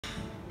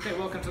Okay,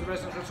 welcome to the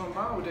Residence Restaurant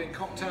Bar. We're doing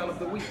cocktail of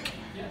the week.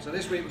 So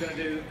this week we're going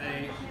to do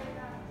a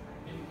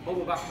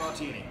bubble bath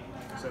martini.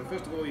 So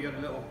first of all, you get a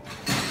little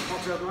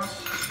cocktail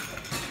glass.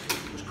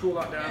 Just cool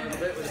that down a little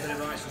bit with a bit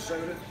of ice and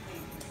soda.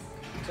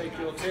 Take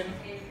your tin,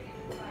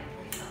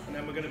 and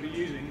then we're going to be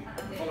using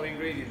the following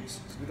ingredients.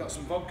 So we've got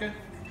some vodka.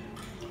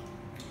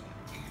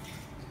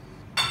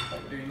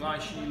 We're doing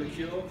lychee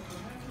liqueur.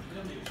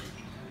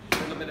 A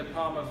little bit of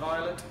Parma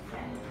violet.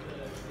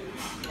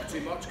 Not too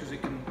much because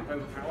it can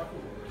overpower.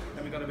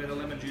 Then we've got a bit of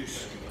lemon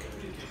juice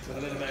with a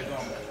little bit of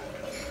gum.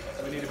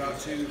 So we need about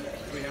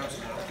 2-3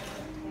 ounces of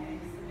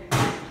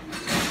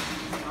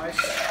ice,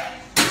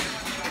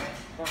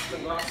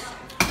 Boston glass,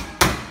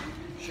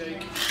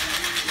 shake.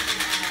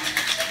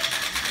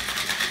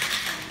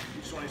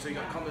 You just want to see you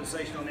got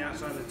condensation on the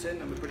outside of the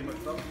tin, and we're pretty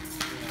much done.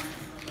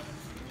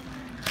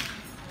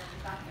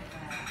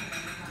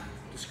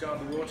 Discard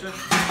the water.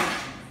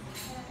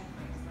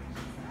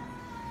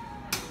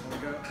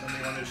 Then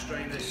we want to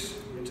strain this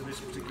into this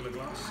particular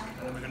glass,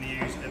 and then we're going to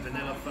use a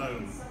vanilla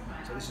foam.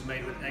 So this is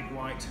made with egg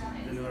white,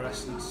 vanilla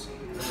essence,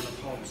 vanilla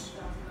pods.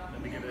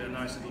 Then we give it a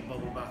nice little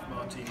bubble bath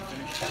martini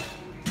finish.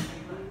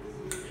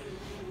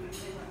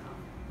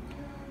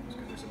 Let's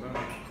give this a moment.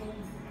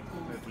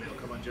 Hopefully it'll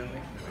come on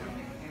gently. There we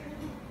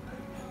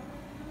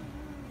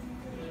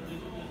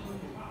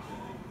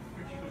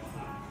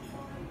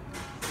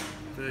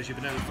go. There's your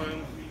vanilla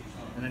foam,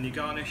 and then you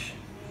garnish.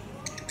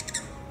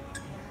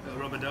 Little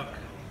rubber duck.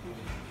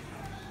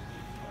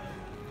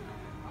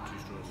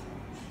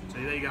 So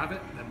there you have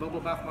it, a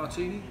bubble bath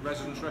martini,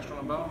 Residence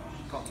Restaurant and Bar,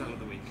 cocktail of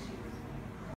the week.